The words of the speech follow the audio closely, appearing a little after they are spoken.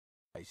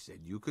I said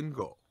you can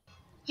go.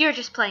 You're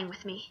just playing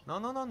with me.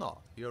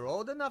 No. You're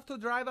old enough to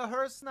drive a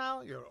hearse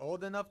now. You're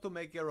old enough to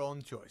make your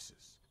own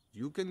choices.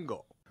 You can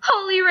go.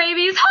 Holy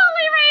rabies!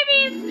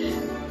 Holy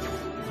rabies!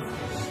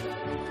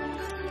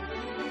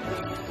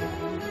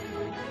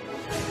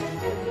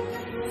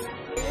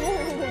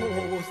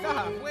 Oh,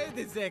 stop.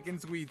 Wait a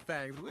second, sweet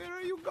fangs. Where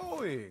are you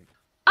going?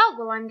 Oh,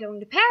 well, I'm going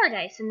to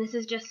paradise, and this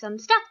is just some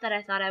stuff that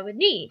I thought I would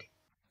need.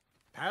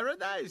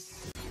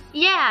 Paradise?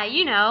 Yeah,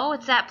 you know,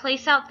 it's that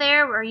place out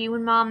there where you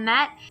and Mom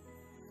met.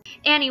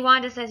 Annie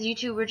Wanda says you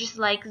two were just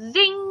like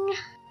zing!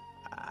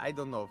 I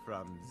don't know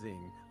from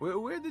Zing.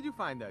 Where did you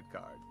find that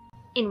card?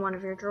 In one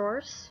of your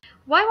drawers.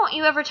 Why won't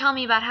you ever tell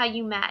me about how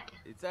you met?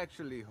 It's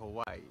actually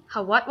Hawaii.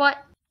 How what?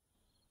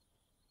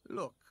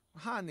 Look,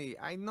 honey,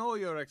 I know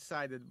you're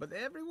excited, but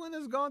everyone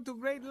has gone to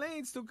great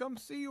lengths to come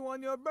see you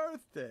on your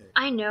birthday.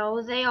 I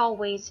know, they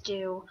always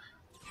do.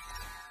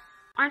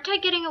 Aren't I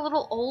getting a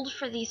little old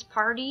for these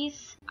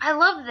parties? I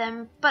love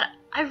them, but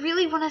I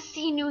really want to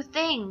see new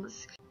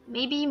things.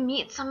 Maybe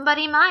meet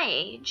somebody my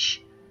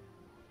age.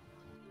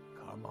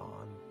 Come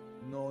on.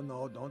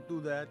 No, don't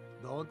do that.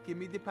 Don't give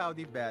me the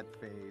pouty bat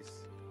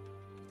face.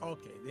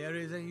 Okay, there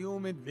is a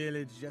human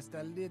village just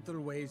a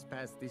little ways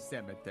past the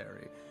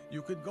cemetery.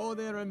 You could go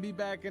there and be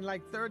back in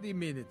like 30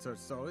 minutes or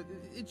so.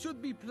 It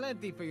should be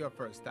plenty for your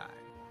first time.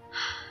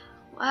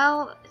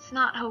 Well, it's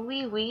not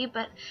Hawaii,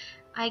 but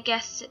I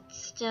guess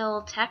it's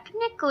still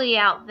technically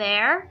out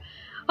there.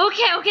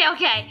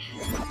 Okay.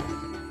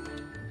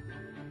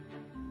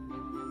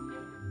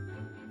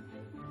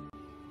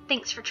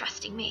 Thanks for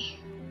trusting me.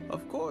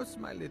 Of course,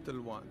 my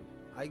little one.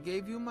 I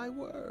gave you my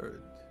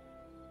word.